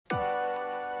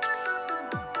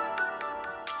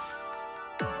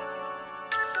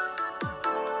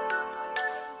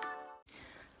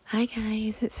Hi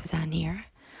guys, it's Suzanne here.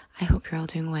 I hope you're all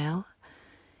doing well.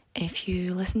 If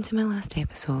you listened to my last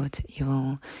episode, you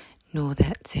will know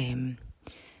that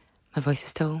my voice is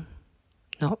still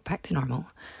not back to normal,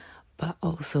 but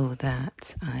also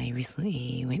that I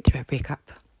recently went through a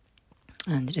breakup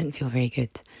and it didn't feel very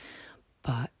good.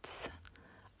 But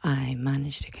I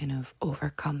managed to kind of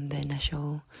overcome the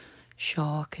initial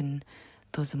shock and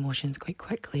those emotions quite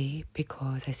quickly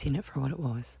because I seen it for what it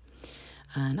was.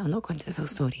 And I'll not go into the full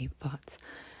story, but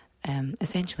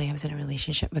essentially I was in a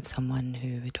relationship with someone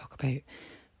who would talk about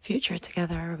future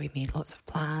together. We made lots of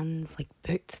plans, like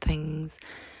booked things,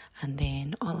 and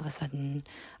then all of a sudden,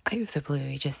 out of the blue,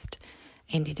 he just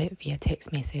ended it via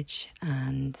text message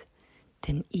and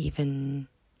didn't even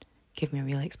give me a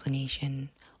real explanation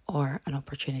or an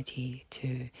opportunity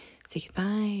to say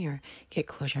goodbye or get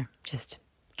closure. Just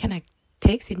kind of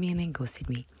texted me and then ghosted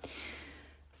me.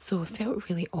 So it felt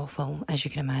really awful, as you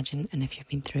can imagine, and if you've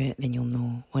been through it, then you'll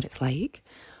know what it's like.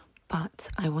 But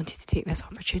I wanted to take this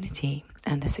opportunity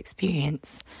and this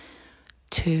experience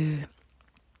to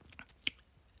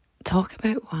talk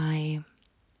about why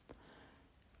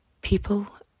people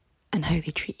and how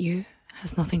they treat you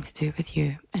has nothing to do with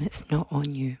you, and it's not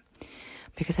on you.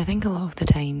 Because I think a lot of the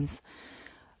times,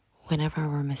 whenever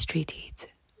we're mistreated,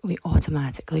 we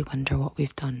automatically wonder what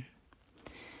we've done.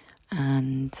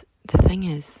 And the thing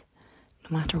is,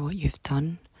 no matter what you've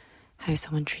done, how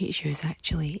someone treats you is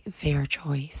actually their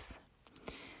choice.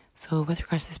 So with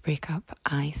regards to this breakup,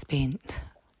 I spent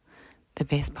the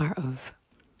best part of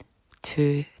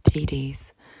 2-3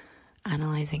 days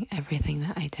analysing everything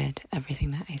that I did,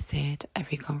 everything that I said,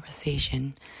 every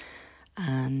conversation,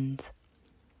 and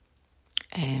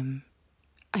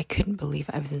I couldn't believe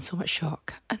it. I was in so much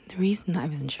shock. And the reason that I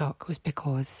was in shock was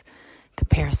because the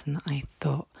person that I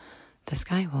thought this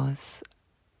guy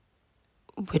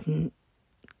wouldn't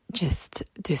just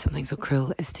do something so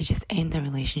cruel as to just end a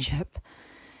relationship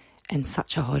in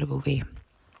such a horrible way.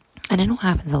 And I know it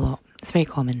happens a lot. It's very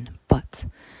common, but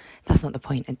that's not the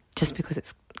point. And just because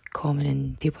it's common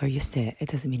and people are used to it, it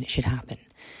doesn't mean it should happen.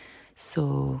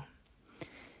 So,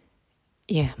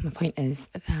 yeah, my point is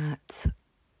that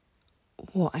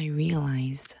what I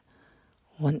realised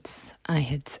once I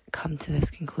had come to this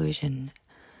conclusion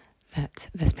that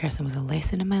this person was a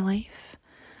lesson in my life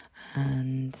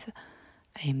and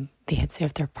they had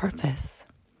served their purpose,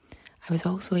 I was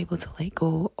also able to let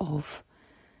go of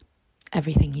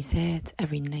everything he said,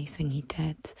 every nice thing he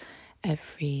did,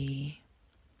 every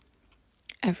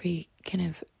kind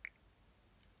of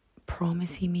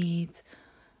promise he made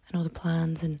and all the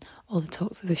plans and all the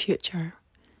talks of the future.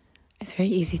 It's very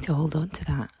easy to hold on to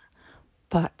that,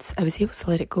 but I was able to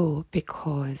let it go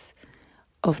because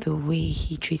of the way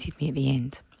he treated me at the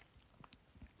end.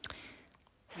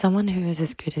 Someone who is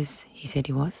as good as he said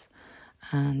he was,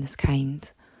 and as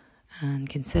kind and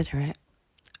considerate,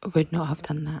 would not have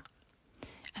done that.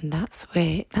 And that's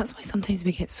why sometimes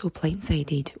we get so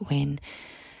blindsided when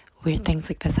weird things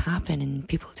like this happen and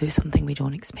people do something we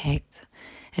don't expect.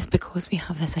 It's because we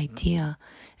have this idea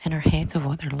in our heads of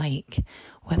what they're like,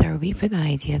 whether we put the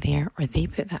idea there or they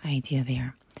put the idea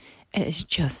there. It is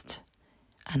just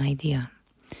an idea.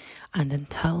 And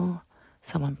until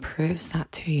someone proves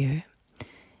that to you,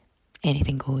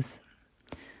 anything goes.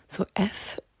 So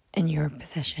if in your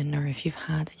position, or if you've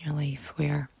had in your life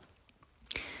where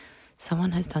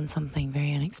someone has done something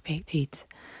very unexpected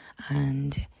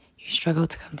and you struggle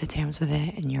to come to terms with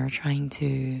it and you're trying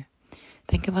to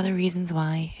think of other reasons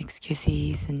why,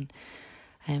 excuses and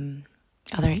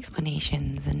other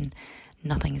explanations, and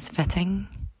nothing is fitting,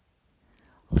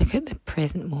 look at the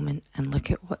present moment and look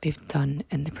at what they've done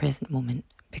in the present moment,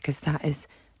 because that is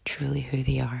truly who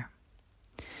they are.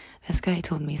 This guy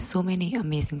told me so many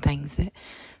amazing things that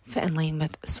fit in line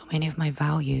with so many of my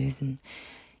values and,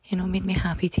 made me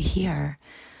happy to hear.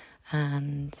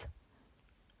 And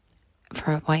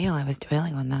for a while I was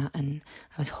dwelling on that and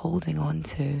I was holding on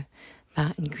to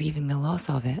that and grieving the loss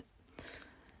of it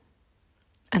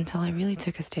until I really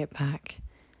took a step back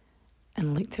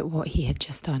and looked at what he had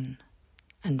just done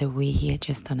and the way he had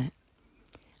just done it.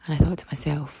 And I thought to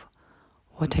myself,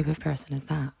 what type of person is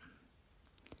that?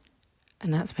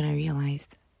 And that's when I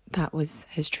realised that was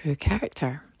his true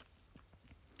character.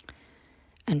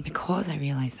 And because I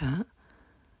realised that,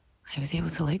 I was able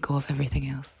to let go of everything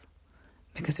else.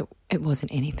 Because it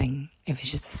wasn't anything. It was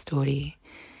just a story.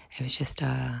 It was just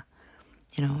an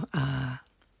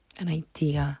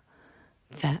idea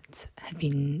that had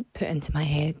been put into my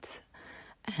head.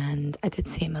 And I did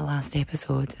say in my last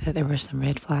episode that there were some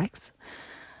red flags,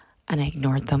 and I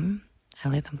ignored them. I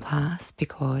let them pass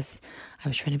because I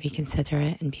was trying to be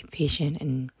considerate and be patient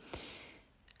and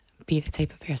be the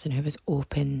type of person who was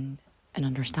open and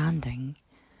understanding.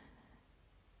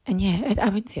 And yeah, I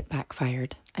wouldn't say it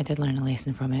backfired. I did learn a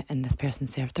lesson from it, and this person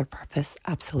served their purpose,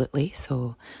 absolutely.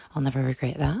 So I'll never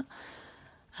regret that.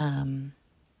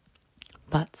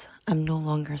 But I'm no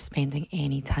longer spending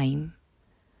any time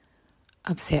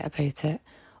upset about it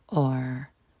or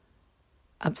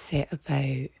upset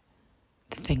about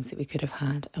the things that we could have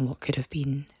had and what could have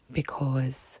been,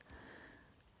 because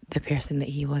the person that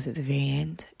he was at the very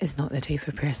end is not the type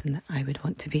of person that I would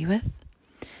want to be with.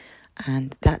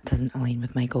 And that doesn't align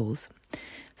with my goals.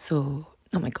 So,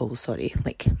 not my goals, sorry,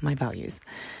 like my values.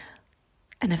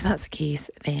 And if that's the case,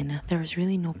 then there is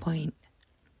really no point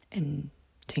in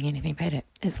doing anything about it.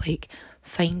 It's like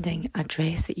finding a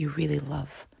dress that you really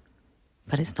love,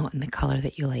 but it's not in the colour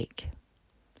that you like.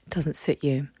 It doesn't suit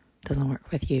you, doesn't work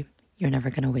with you, you're never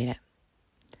going to wear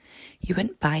it. You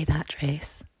wouldn't buy that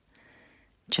dress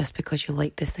just because you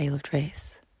like the style of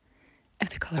dress if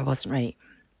the colour wasn't right.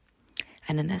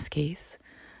 And in this case,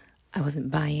 I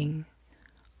wasn't buying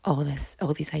all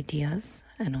these ideas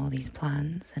and all these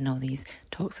plans and all these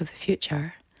talks of the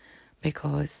future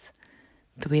because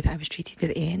the way that I was treated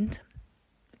at the end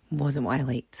wasn't what I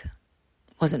liked,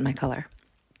 wasn't my colour.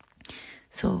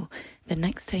 So the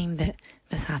next time that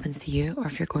this happens to you, or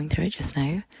if you're going through it just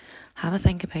now, have a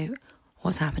think about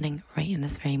what's happening right in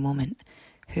this very moment.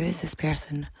 Who is this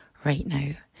person right now?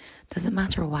 Doesn't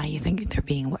matter why you think they're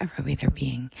being whatever way they're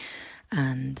being.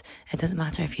 And it doesn't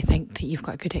matter if you think that you've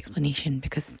got a good explanation,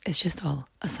 because it's just all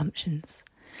assumptions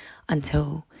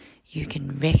until you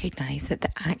can recognise that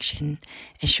the action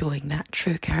is showing that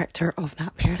true character of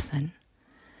that person.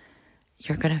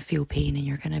 You're going to feel pain and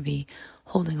you're going to be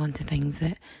holding on to things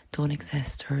that don't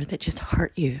exist or that just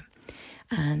hurt you.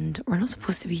 And we're not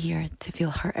supposed to be here to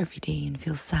feel hurt every day and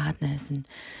feel sadness and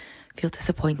feel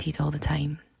disappointed all the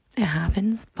time. It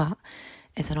happens, but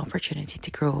it's an opportunity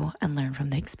to grow and learn from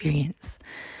the experience.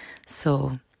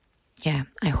 So, yeah,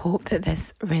 I hope that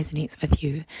this resonates with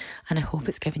you, and I hope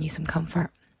it's given you some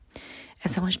comfort.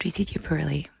 If someone's treated you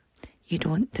poorly, you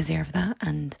don't deserve that,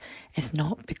 and it's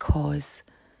not because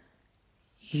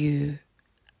you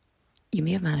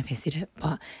may have manifested it,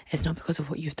 but it's not because of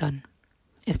what you've done.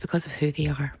 It's because of who they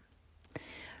are.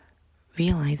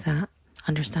 Realise that,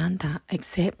 understand that,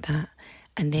 accept that,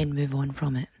 and then move on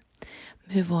from it.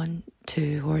 Move on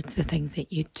towards the things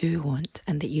that you do want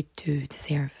and that you do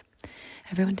deserve.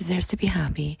 Everyone deserves to be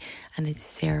happy, and they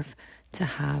deserve to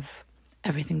have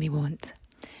everything they want.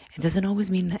 It doesn't always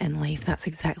mean that in life that's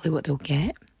exactly what they'll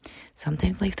get.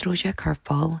 Sometimes life throws you a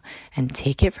curveball, and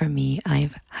take it from me,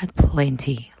 I've had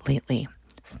plenty lately.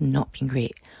 It's not been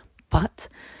great, but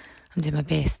I'm doing my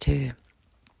best to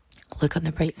look on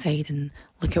the bright side and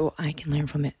look at what I can learn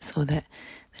from it, so that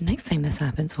the next time this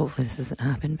happens, hopefully this doesn't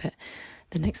happen, but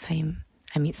the next time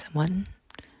I meet someone,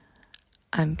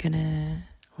 I'm going to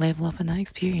level up on that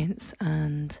experience,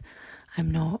 and I'm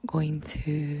not going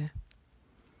to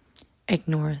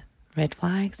ignore red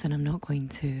flags, and I'm not going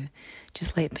to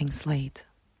just let things slide.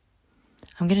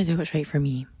 I'm going to do what's right for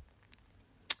me.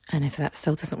 And if that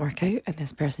still doesn't work out and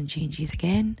this person changes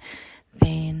again,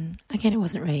 then again, it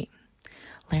wasn't right.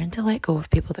 Learn to let go of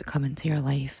people that come into your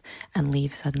life and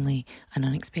leave suddenly and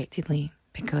unexpectedly,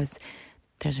 because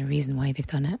there's a reason why they've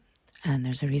done it, and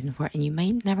there's a reason for it, and you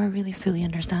might never really fully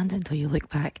understand it until you look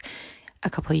back a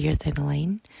couple of years down the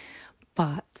line,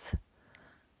 but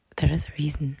there is a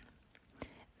reason.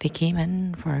 They came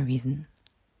in for a reason,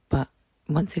 but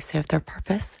once they've served their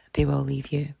purpose, they will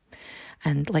leave you.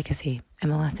 And like I say, in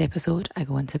my last episode, I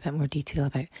go into a bit more detail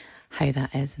about how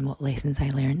that is and what lessons I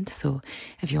learned. So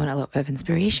if you want a little bit of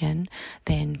inspiration,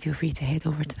 then feel free to head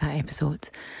over to that episode.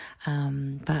 But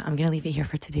I'm going to leave it here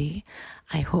for today.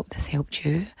 I hope this helped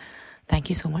you. Thank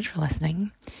you so much for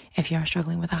listening. If you are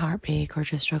struggling with a heartbreak or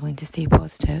just struggling to stay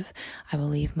positive, I will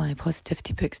leave my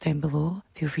positivity books down below.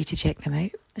 Feel free to check them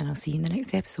out, and I'll see you in the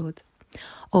next episode.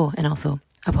 Oh, and also,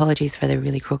 apologies for the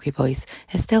really croaky voice.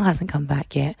 It still hasn't come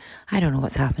back yet. I don't know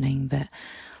what's happening, but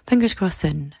fingers crossed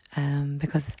soon,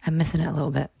 because I'm missing it a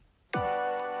little bit.